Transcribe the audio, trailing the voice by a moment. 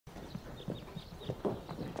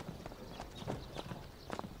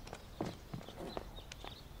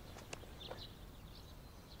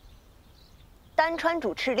丹川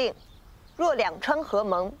主敕令，若两川合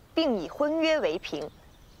盟，并以婚约为凭，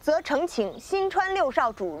则呈请新川六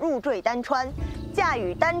少主入赘丹川，嫁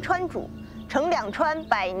与丹川主，成两川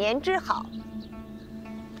百年之好。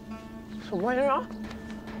什么玩意儿啊？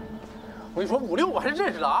我跟你说，56我还是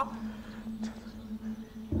认识的啊。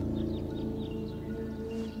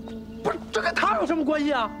不是，这跟他有什么关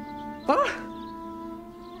系啊？啊？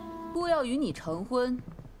姑要与你成婚，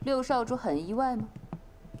六少主很意外吗？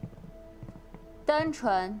丹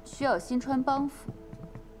川需要新川帮扶，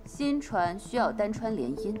新川需要丹川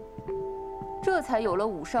联姻，这才有了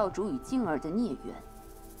五少主与静儿的孽缘。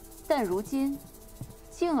但如今，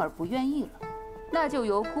静儿不愿意了，那就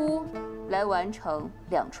由姑来完成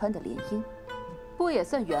两川的联姻，不也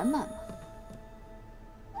算圆满吗？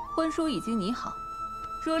婚书已经拟好，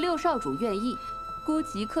若六少主愿意，姑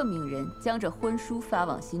即刻命人将这婚书发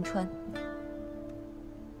往新川。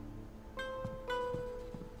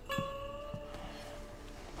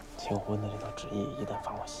订婚的这道旨意一旦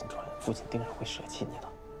发往新川，父亲定然会舍弃你的。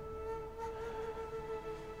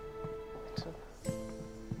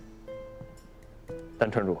丹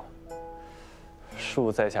川主，恕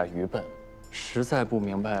在下愚笨，实在不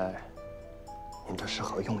明白您这是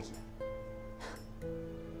何用意。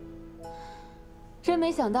真没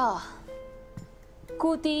想到啊！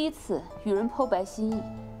姑第一次与人剖白心意，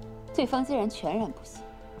对方竟然全然不信。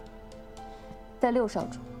但六少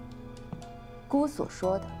主，姑所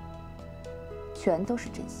说的全都是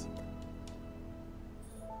真心的。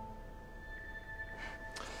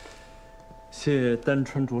谢丹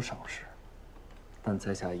川主赏识，但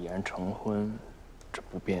在下已然成婚，这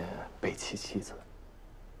不便背弃妻子。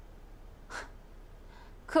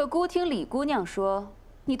可姑听李姑娘说，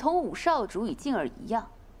你同五少主与静儿一样，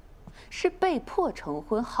是被迫成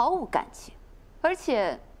婚，毫无感情，而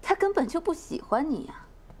且她根本就不喜欢你呀。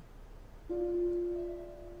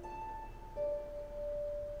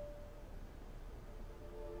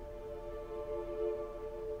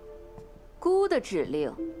姑的指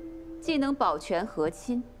令，既能保全和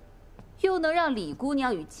亲，又能让李姑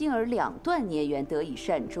娘与静儿两段孽缘得以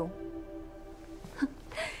善终。哼，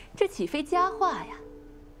这岂非佳话呀？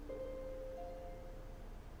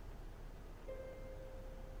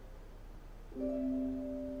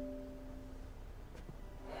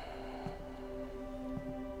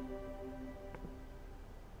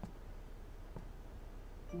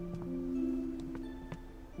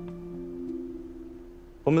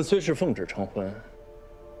我们虽是奉旨成婚，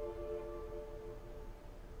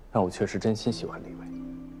但我却是真心喜欢李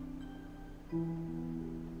薇。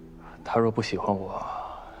他若不喜欢我，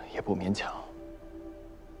也不勉强。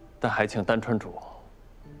但还请丹川主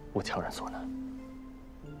勿强人所难。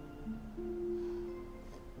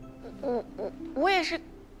我也是，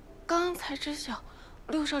刚才知晓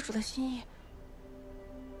六少主的心意。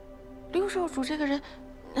六少主这个人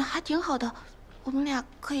还挺好的，我们俩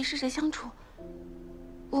可以试着相处。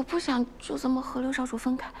我不想就这么和六少主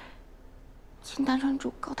分开，请丹川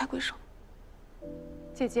主高抬贵手。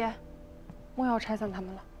姐姐，莫要拆散他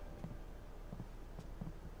们了。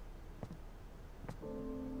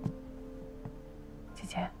姐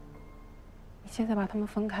姐，你现在把他们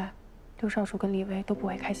分开，六少主跟李薇都不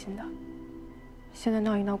会开心的。现在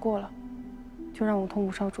闹一闹过了，就让我同五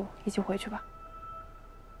少主一起回去吧。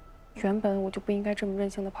原本我就不应该这么任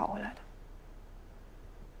性的跑回来的。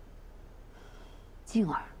静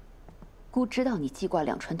儿，姑知道你记挂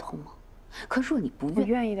两川同盟，可若你不愿，我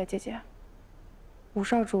愿意的，姐姐。五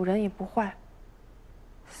少主人也不坏，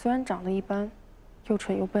虽然长得一般，又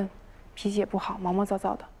蠢又笨，脾气也不好，毛毛躁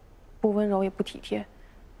躁的，不温柔也不体贴，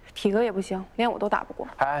体格也不行，连我都打不过。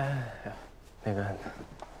哎，那个，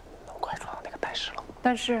快说到那个但是了。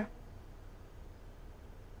但是，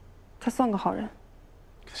他算个好人。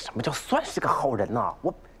什么叫算是个好人呢？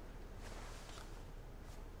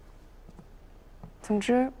总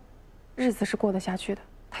之，日子是过得下去的，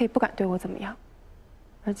他也不敢对我怎么样。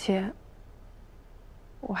而且，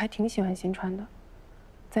我还挺喜欢新川的，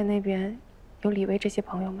在那边有李薇这些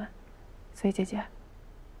朋友们，所以姐姐，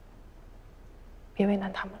别为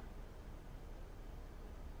难他们了。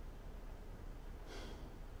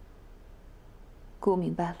姑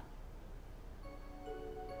明白了。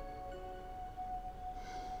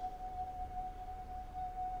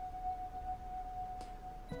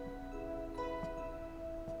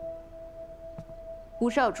五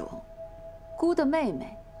少主，姑的妹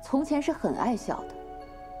妹从前是很爱笑的，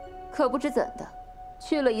可不知怎的，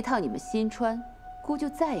去了一趟你们新川，姑就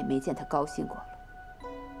再也没见她高兴过了。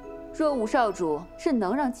若五少主是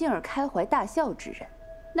能让静儿开怀大笑之人，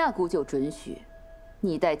那姑就准许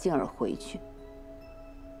你带静儿回去。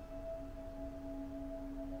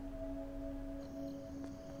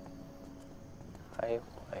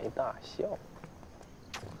大笑，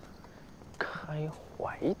开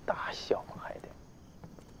怀大笑还得。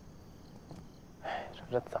哎，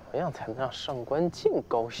这怎么样才能让上官静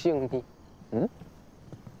高兴呢？嗯，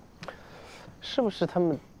是不是他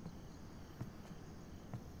们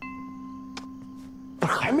不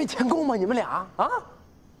是还没签够吗？你们俩啊？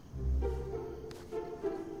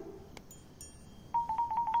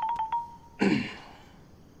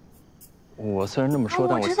我虽然这么说，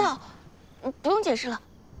但我知道，不用解释了。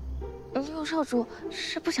六少主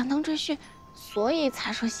是不想当赘婿，所以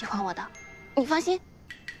才说喜欢我的。你放心，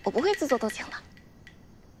我不会自作多情的。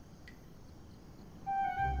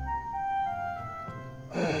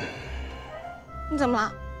你怎么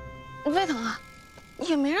了？你胃疼啊？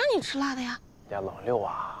也没让你吃辣的呀。家老六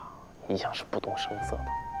啊，一向是不动声色的，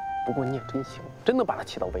不过你也真行，真能把他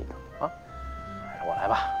气到胃疼啊！哎，我来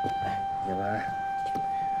吧，哎，你来。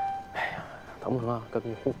哎呀，疼不疼啊？哥给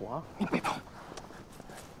你护护啊！你别碰！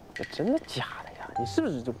这真的假的呀？你是不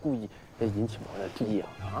是就故意要引起某人的注意啊？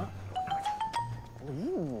啊？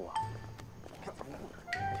你捂啊！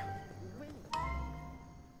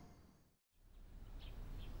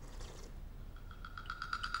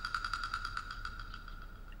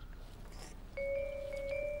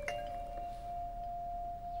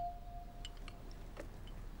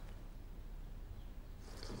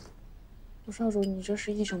陆少主，你这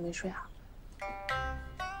是一整没睡啊？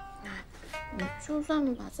你就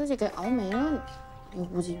算把自己给熬没了，也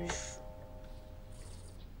无济于事。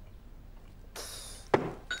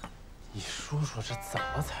你说说这怎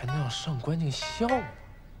么才能让上官静笑呢？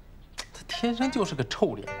他天生就是个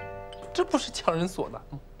臭脸，这不是强人所难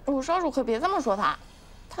吗？陆少主可别这么说他，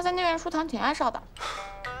他在内院书堂挺爱笑的。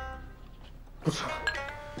不是，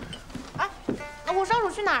哎，陆少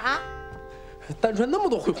主去哪儿啊？单川那么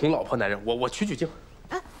多会哄老婆男人，我取经。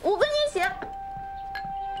哎，我跟你一起。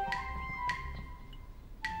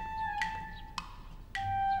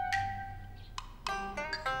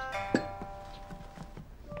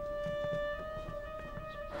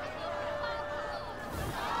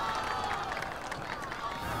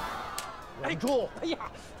站住！哎呀，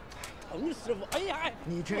疼师傅！哎呀，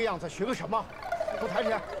你这个样子学个什么？给我抬起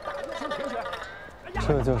来，向前学。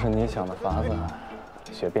这就是你想的法子，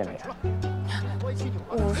学变脸。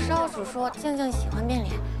五少主说静静喜欢变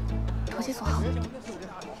脸，投其所好。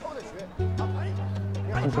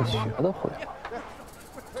他这学得会吗？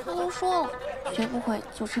他都说了，学不会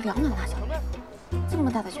就吃2碗大小面。这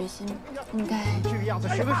么大的决心，应该这个样子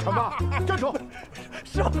学个什么？站住！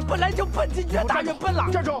师傅本来就笨，越打越笨了。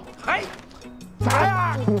站住！哎，咋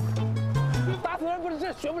呀？打死人不是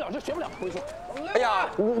这学不了，这学不了。我跟你说，哎呀，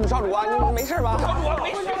武少主啊，你没事吧？少主啊，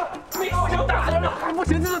没事，想打死人了，不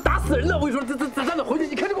行，这是打死人了。我跟你说，咱得回去。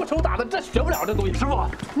你看这给我手打的，这学不了这东西。师傅，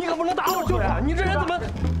你可不能打我师傅！你这人怎么？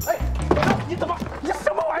哎，你怎么？你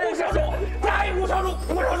什么玩意儿？师傅，哎，武少主，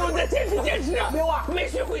你再坚持啊！没有啊，没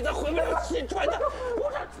学会咱回不了新传的。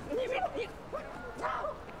武少，你别你。